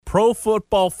Pro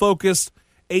Football Focus,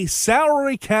 a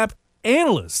salary cap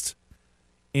analyst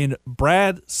in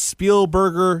Brad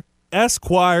Spielberger,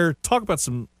 Esquire. Talk about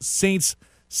some Saints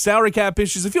salary cap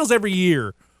issues. It feels every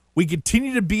year we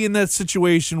continue to be in that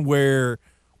situation where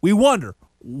we wonder,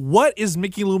 what is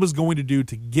Mickey Loomis going to do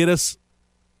to get us,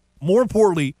 more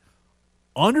importantly,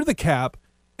 under the cap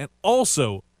and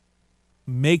also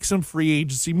make some free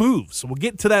agency moves? So we'll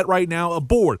get to that right now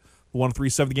aboard the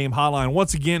 137 The Game hotline.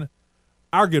 Once again,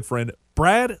 our good friend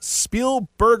Brad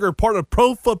Spielberger, part of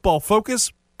Pro Football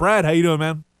Focus. Brad, how you doing,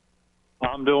 man?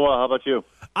 I'm doing well. How about you?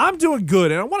 I'm doing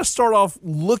good, and I want to start off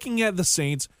looking at the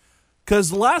Saints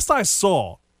because last I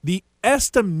saw, the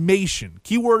estimation,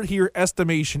 keyword here,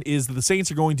 estimation, is that the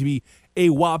Saints are going to be a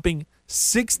whopping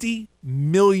 $60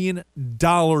 million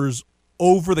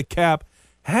over the cap.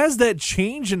 Has that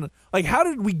changed? And how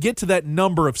did we get to that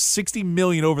number of $60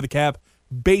 million over the cap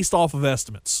based off of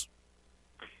estimates?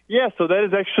 Yeah, so that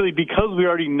is actually because we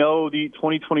already know the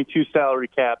 2022 salary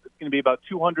cap. It's going to be about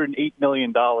 $208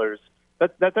 million.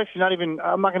 That's actually not even,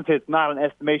 I'm not going to say it's not an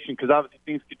estimation because obviously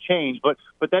things could change, but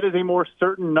that is a more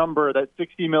certain number, that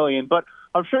 $60 million. But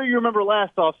I'm sure you remember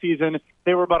last offseason,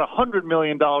 they were about $100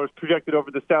 million projected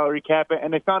over the salary cap,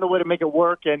 and they found a way to make it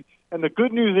work. And the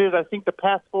good news is I think the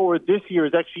path forward this year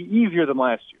is actually easier than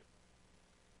last year.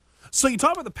 So you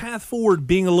talk about the path forward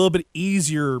being a little bit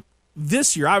easier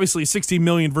this year. Obviously, $60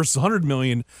 million versus $100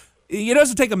 million. It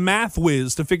doesn't take a math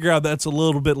whiz to figure out that's a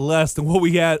little bit less than what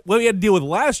we had to deal with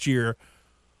last year.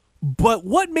 But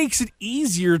what makes it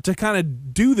easier to kind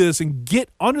of do this and get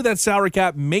under that salary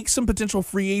cap, make some potential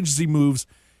free agency moves,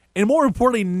 and more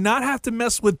importantly, not have to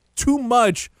mess with too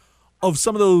much of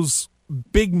some of those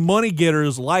big money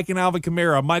getters like an Alvin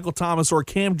Kamara, Michael Thomas, or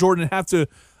Cam Jordan have to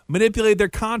manipulate their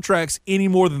contracts any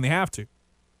more than they have to?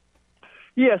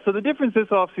 Yeah, so the difference this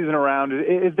offseason around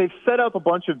is they've set up a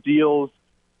bunch of deals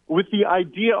with the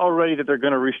idea already that they're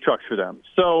going to restructure them.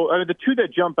 So the two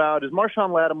that jump out is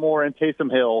Marshawn Lattimore and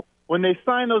Taysom Hill. When they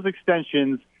sign those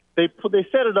extensions, they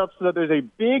set it up so that there's a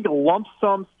big lump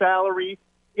sum salary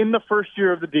in the first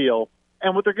year of the deal.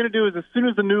 And what they're going to do is as soon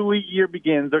as the new league year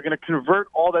begins, they're going to convert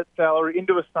all that salary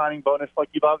into a signing bonus like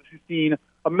you've obviously seen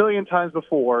a million times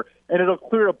before, and it'll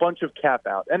clear a bunch of cap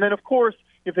out. And then, of course,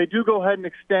 if they do go ahead and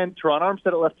extend Teron Armstead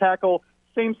at left tackle,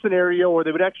 same scenario where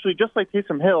they would actually, just like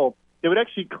Taysom Hill, they would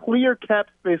actually clear cap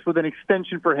space with an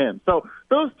extension for him. So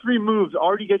those three moves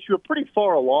already get you pretty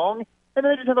far along, and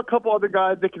then they just have a couple other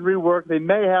guys they can rework. They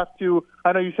may have to.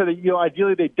 I know you said that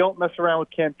ideally they don't mess around with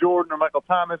Cam Jordan or Michael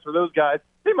Thomas or those guys.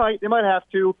 They might have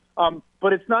to,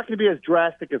 but it's not going to be as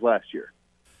drastic as last year.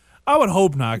 I would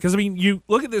hope not, because you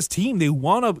look at this team; they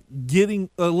wound up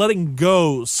letting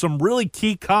go some really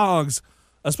key cogs,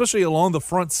 especially along the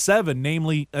front seven.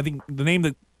 Namely, I think the name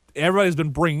that everybody's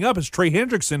been bringing up is Trey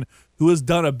Hendrickson, who has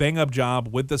done a bang-up job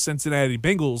with the Cincinnati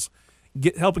Bengals,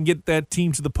 helping get that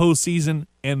team to the postseason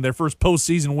and their first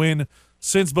postseason win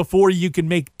since before you can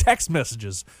make text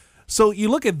messages. So you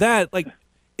look at that,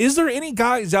 is there any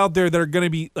guys out there that are going to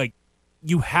be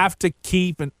you have to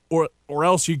keep, or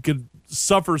else you could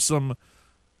suffer some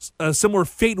similar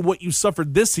fate to what you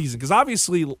suffered this season? Because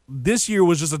obviously this year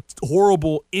was just a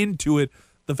horrible end to it.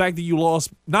 The fact that you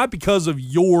lost not because of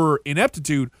your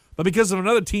ineptitude, but because of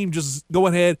another team just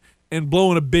going ahead and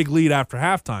blowing a big lead after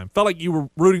halftime. Felt like you were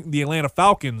rooting the Atlanta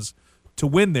Falcons to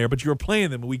win there, but you were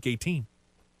playing them in Week 18.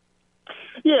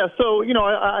 Yeah, so,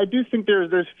 I do think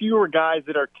there's fewer guys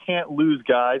that are can't-lose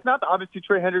guys. Not that obviously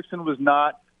Trey Hendrickson was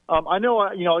not. I know,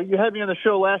 you had me on the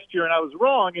show last year, and I was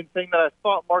wrong in saying that I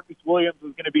thought Marcus Williams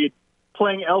was going to be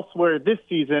playing elsewhere this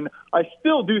season. I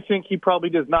still do think he probably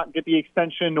does not get the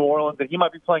extension in New Orleans, and he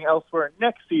might be playing elsewhere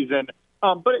next season.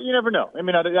 But you never know.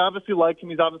 I obviously like him.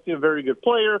 He's obviously a very good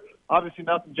player. Obviously,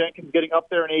 Nelson Jenkins getting up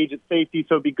there in age at safety,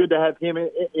 so it'd be good to have him,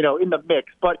 in the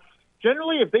mix. But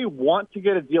generally, if they want to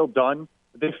get a deal done,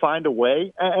 they find a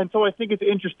way. And so I think it's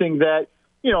interesting that,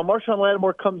 Marshawn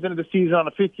Lattimore comes into the season on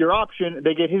a fifth-year option.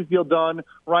 They get his deal done.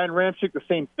 Ryan Ramczyk, the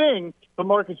same thing. But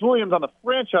Marcus Williams on the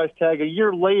franchise tag a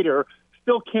year later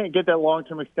still can't get that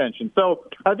long-term extension. So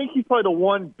I think he's probably the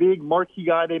one big marquee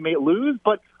guy they may lose,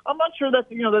 but I'm not sure that's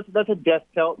a death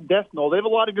knell. They have a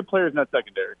lot of good players in that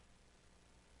secondary.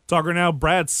 Talking now,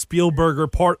 Brad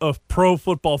Spielberger, part of Pro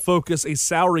Football Focus, a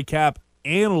salary cap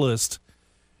analyst.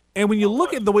 And when you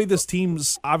look at the way this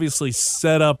team's obviously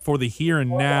set up for the here and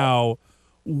now,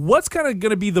 what's kind of going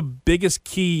to be the biggest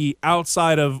key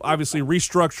outside of obviously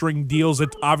restructuring deals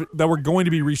that were going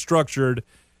to be restructured?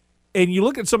 And you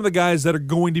look at some of the guys that are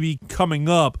going to be coming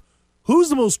up, who's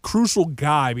the most crucial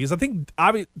guy? Because I think,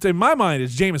 in my mind,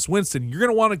 it's Jameis Winston. You're going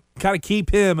to want to kind of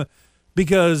keep him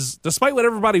because despite what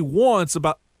everybody wants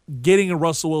about getting a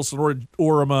Russell Wilson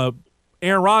or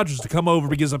Aaron Rodgers to come over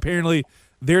because apparently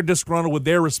they're disgruntled with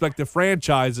their respective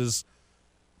franchises.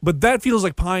 But that feels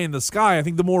like pie in the sky. I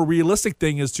think the more realistic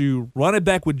thing is to run it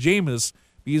back with Jameis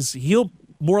because he'll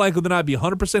more likely than not be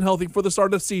 100% healthy for the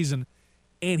start of the season,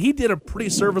 and he did a pretty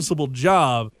serviceable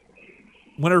job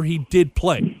whenever he did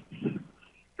play.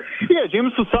 Yeah,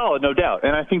 Jameis was solid, no doubt.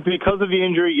 And I think because of the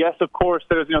injury, yes, of course,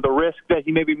 there's the risk that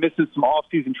he maybe misses some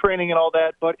off-season training and all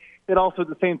that, but it also at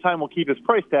the same time will keep his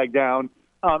price tag down.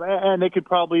 And they could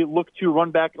probably look to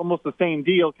run back almost the same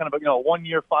deal, kind of a 1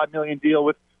 year, $5 million deal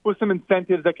with some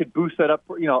incentives that could boost that up,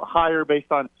 higher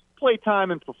based on play time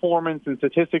and performance and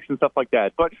statistics and stuff like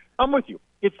that. But I'm with you.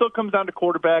 It still comes down to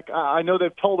quarterback. I know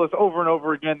they've told us over and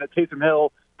over again that Taysom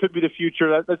Hill could be the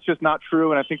future. That's just not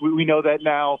true, and I think we know that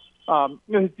now.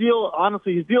 His deal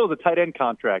is a tight end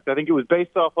contract. I think it was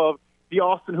based off of the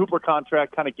Austin Hooper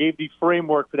contract, kind of gave the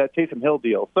framework for that Taysom Hill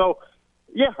deal. So,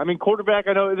 yeah, I mean, quarterback,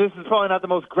 I know this is probably not the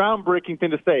most groundbreaking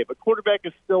thing to say, but quarterback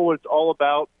is still what it's all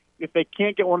about. If they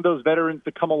can't get one of those veterans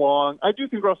to come along, I do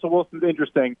think Russell Wilson's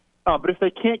interesting. But if they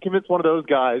can't convince one of those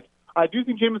guys, I do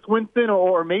think Jameis Winston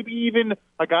or maybe even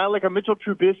a guy like a Mitchell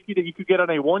Trubisky that you could get on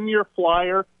a 1 year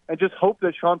flyer and just hope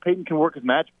that Sean Payton can work his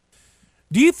magic.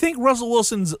 Do you think Russell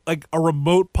Wilson's like a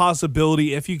remote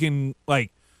possibility if you can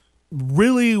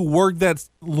really work that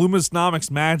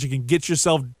Lumisnomics magic and get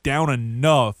yourself down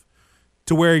enough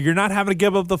to where you're not having to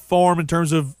give up the farm in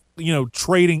terms of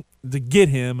trading to get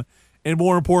him, and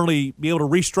more importantly, be able to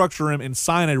restructure him and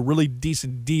sign a really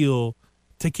decent deal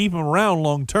to keep him around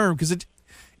long term? Because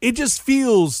it just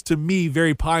feels to me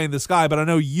very pie in the sky. But I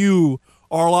know you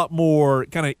are a lot more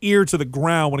kind of ear to the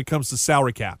ground when it comes to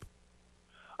salary cap.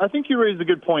 I think you raised a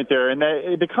good point there, and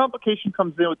the complication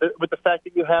comes in with the fact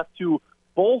that you have to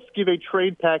both give a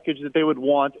trade package that they would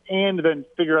want and then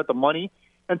figure out the money.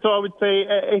 And so I would say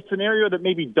a scenario that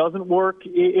maybe doesn't work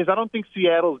is I don't think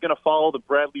Seattle is going to follow the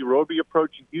Bradley Roby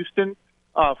approach in Houston.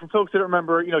 For folks that don't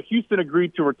remember, Houston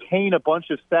agreed to retain a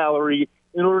bunch of salary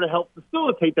in order to help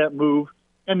facilitate that move.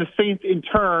 And the Saints, in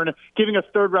turn, giving a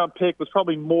third-round pick was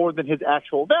probably more than his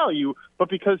actual value. But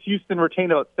because Houston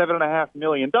retained about $7.5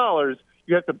 million,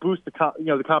 you have to boost the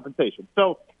compensation.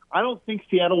 So I don't think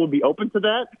Seattle would be open to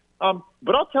that.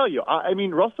 But I'll tell you, I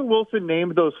mean, Russell Wilson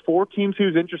named those 4 teams he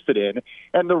was interested in,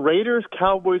 and the Raiders,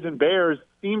 Cowboys, and Bears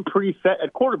seem pretty set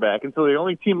at quarterback, and so the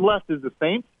only team left is the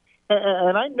Saints.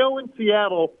 And I know in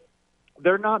Seattle,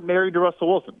 they're not married to Russell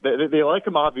Wilson. They like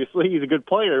him, obviously. He's a good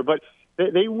player, but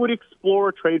they would explore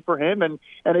a trade for him, and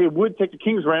it would take a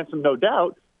king's ransom, no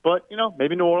doubt. But,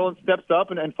 maybe New Orleans steps up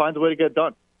and finds a way to get it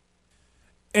done.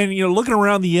 And, looking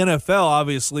around the NFL,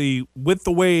 obviously, with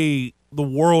the way the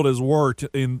world has worked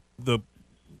in the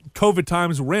COVID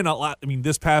times we're in, a lot. I mean,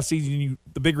 this past season,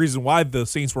 the big reason why the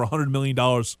Saints were $100 million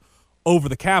over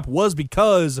the cap was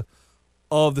because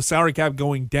of the salary cap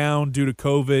going down due to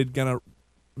COVID, kind of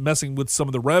messing with some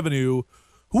of the revenue.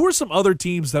 Who are some other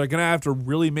teams that are going to have to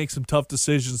really make some tough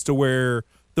decisions to where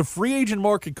the free agent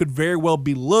market could very well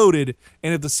be loaded,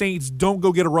 and if the Saints don't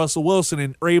go get a Russell Wilson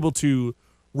and are able to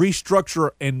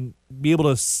restructure and be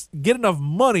able to get enough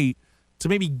money to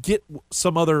maybe get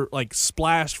some other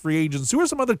splash free agents? Who are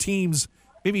some other teams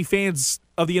maybe fans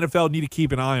of the NFL need to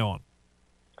keep an eye on?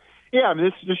 Yeah, I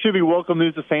mean, this should be welcome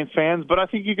news to Saints fans, but I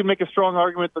think you can make a strong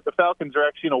argument that the Falcons are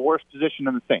actually in a worse position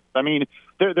than the Saints. I mean,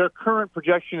 their current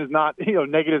projection is not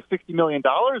negative $60 million,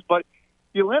 but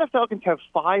the Atlanta Falcons have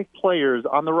 5 players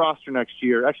on the roster next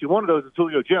year. Actually, one of those is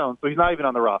Julio Jones, so he's not even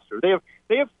on the roster.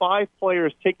 They have 5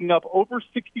 players taking up over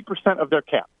 60% of their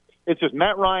cap. It's just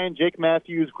Matt Ryan, Jake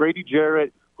Matthews, Grady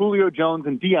Jarrett, Julio Jones,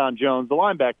 and Deion Jones, the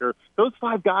linebacker. Those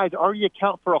 5 guys already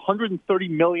account for $130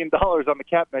 million on the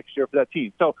cap next year for that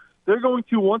team. So they're going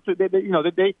to once they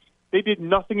did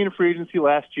nothing in free agency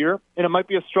last year, and it might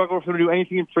be a struggle for them to do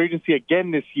anything in free agency again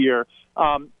this year.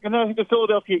 And then I think the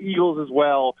Philadelphia Eagles as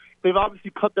well. They've obviously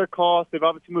cut their costs. They've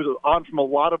obviously moved on from a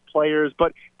lot of players,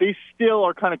 but they still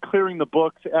are kind of clearing the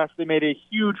books after they made a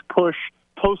huge push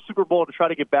post-Super Bowl to try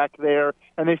to get back there,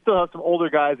 and they still have some older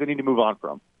guys they need to move on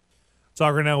from.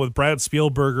 Talking right now with Brad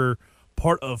Spielberger,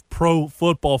 part of Pro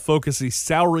Football Focus, a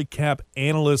salary cap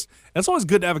analyst. And it's always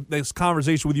good to have this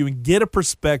conversation with you and get a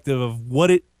perspective of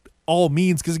what it all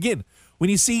means. Because, again,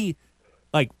 when you see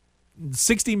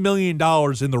 $60 million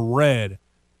in the red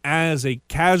as a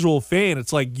casual fan,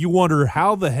 it's like you wonder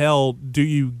how the hell do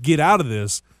you get out of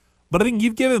this? But I think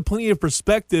you've given plenty of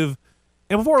perspective.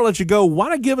 And before I let you go, why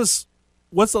not give us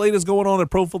what's the latest going on at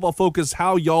Pro Football Focus,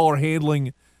 how y'all are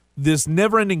handling this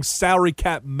never-ending salary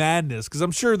cap madness? Because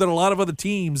I'm sure that a lot of other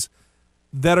teams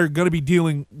that are going to be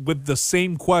dealing with the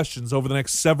same questions over the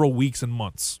next several weeks and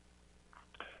months.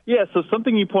 Yeah, so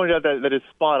something you pointed out that is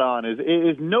spot on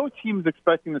is no team's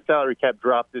expecting the salary cap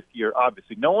drop this year,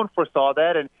 obviously. No one foresaw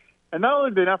that, and not only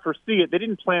did they not foresee it, they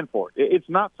didn't plan for it. It's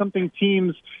not something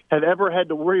teams have ever had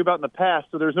to worry about in the past,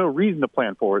 so there's no reason to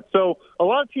plan for it. So a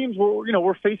lot of teams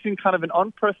were facing kind of an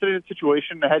unprecedented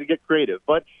situation and had to get creative.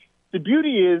 But the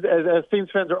beauty is, as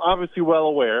Saints fans are obviously well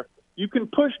aware, you can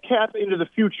push cap into the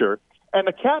future, and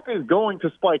the cap is going to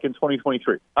spike in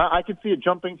 2023. I could see it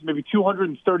jumping to maybe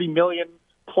 $230 million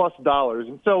plus dollars.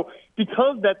 And so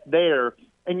because that's there,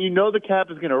 and the cap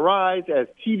is going to rise as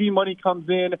TV money comes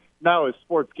in, now as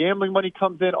sports gambling money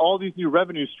comes in, all these new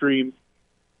revenue streams,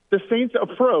 the Saints'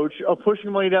 approach of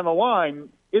pushing money down the line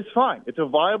is fine. It's a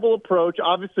viable approach.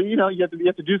 Obviously, you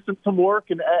have to do some work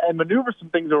and maneuver some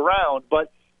things around,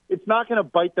 but it's not going to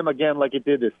bite them again like it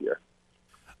did this year.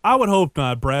 I would hope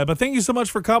not, Brad. But thank you so much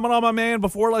for coming on, my man.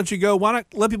 Before I let you go, why not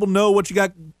let people know what you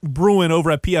got brewing over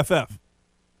at PFF?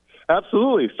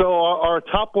 Absolutely. So our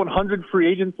top 100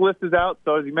 free agents list is out.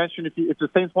 So as you mentioned, if the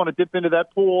Saints want to dip into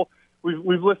that pool,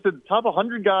 we've listed the top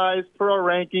 100 guys per our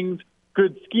rankings,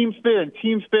 good scheme fit and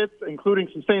team fits, including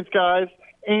some Saints guys,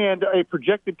 and a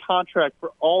projected contract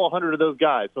for all 100 of those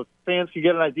guys. So fans can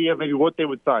get an idea of maybe what they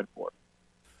would sign for.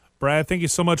 Brad, thank you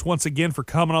so much once again for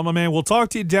coming on, my man. We'll talk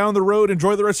to you down the road.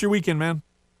 Enjoy the rest of your weekend, man.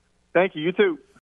 Thank you. You too.